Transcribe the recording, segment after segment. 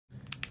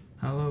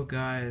Hello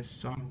guys,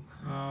 so I'm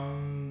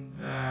come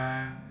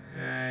back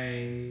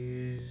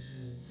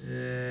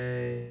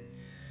today.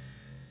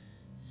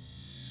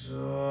 So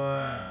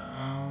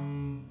I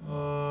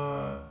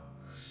unboxed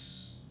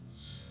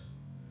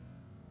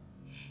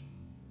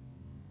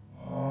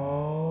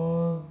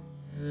all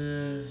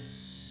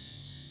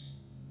this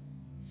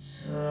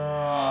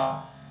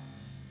stuff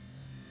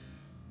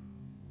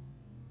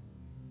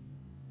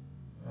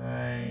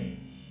right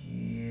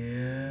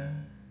here.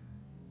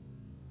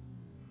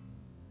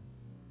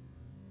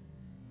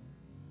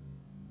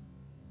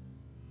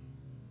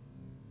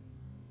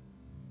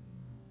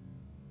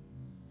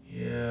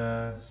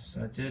 Yes,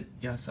 I did.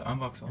 Yes, I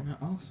unboxed all. And I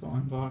also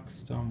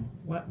unboxed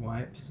wet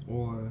wipes,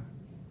 or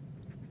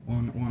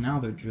well, now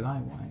they're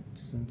dry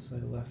wipes since I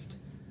left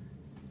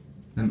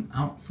them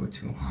out for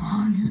too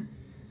long.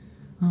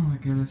 Oh my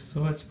goodness!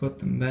 So let's put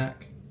them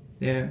back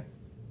there.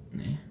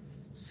 Yeah.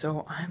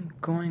 So I'm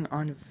going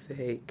on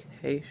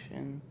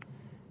vacation,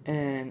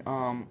 and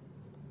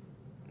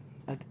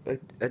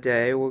a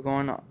day we're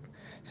going on.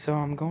 So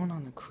I'm going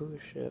on a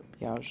cruise ship.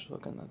 Yeah, I was just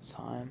looking at the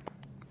time.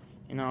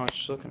 I was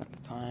just looking at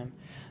the time,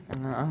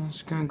 and then I'm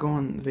just gonna go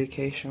on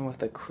vacation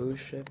with a cruise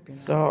ship.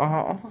 So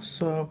I'll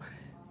also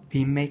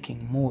be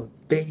making more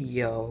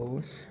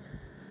videos.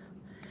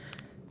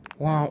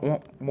 Well,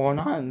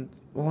 not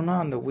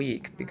in the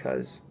week,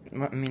 because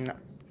I mean,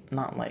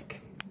 not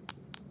like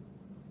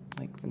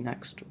the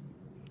next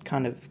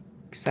kind of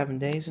 7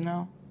 days.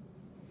 I'm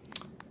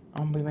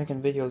gonna be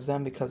making videos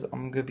then because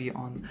I'm gonna be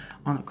on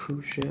a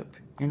cruise ship.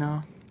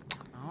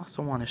 I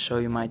also want to show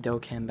you my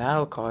Dokkan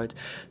Battle cards,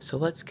 so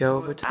let's go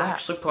over to that. I was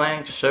actually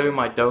planning to show you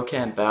my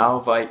Dokkan Battle,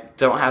 but I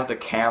don't have the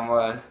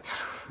camera.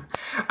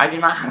 I do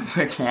not have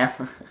the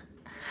camera.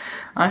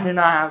 I do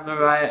not have the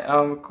right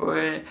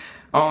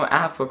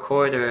app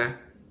recorder.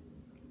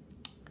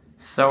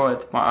 So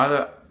with my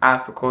other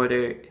app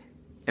recorder,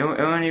 it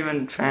won't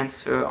even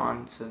transfer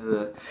onto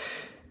the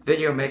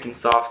video making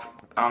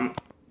software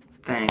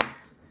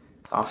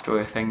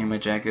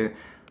thingamajigger.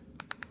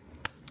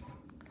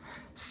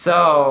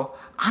 So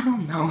I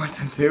don't know what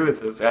to do with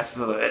this rest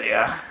of the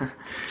video.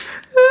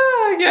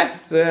 I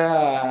guess,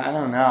 I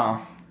don't know.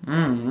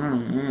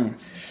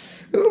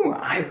 Ooh,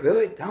 I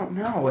really don't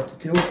know what to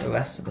do with the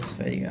rest of this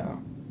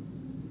video.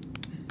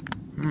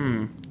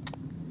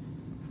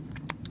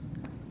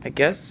 I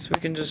guess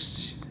we can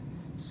just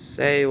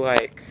say,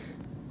 like,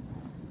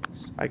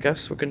 I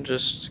guess we can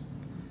just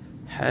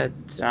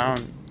head down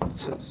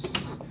to,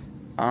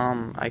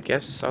 I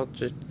guess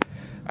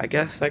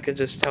I could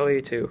just tell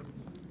you to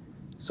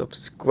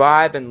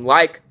subscribe and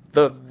like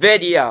the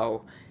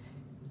video,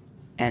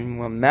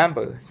 and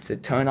remember to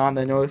turn on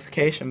the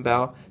notification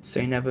bell so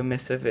you never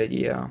miss a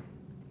video.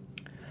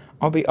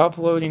 I'll be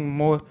uploading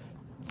more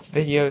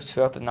videos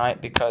throughout the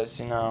night because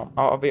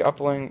I'll be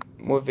uploading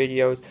more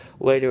videos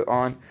later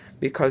on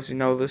because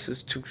this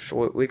is too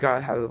short. We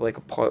gotta have like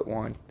a part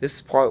 1. This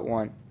is part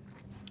 1.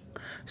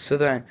 So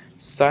then,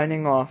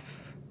 signing off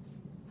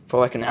for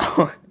like an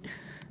hour.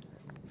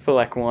 For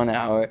like 1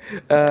 hour.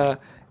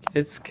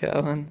 It's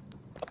Kellen.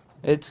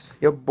 It's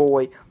your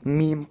boy,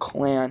 Meme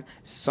Clan,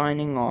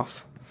 signing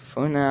off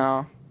for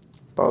now.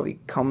 But I'll be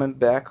coming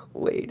back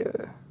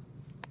later.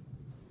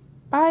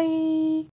 Bye!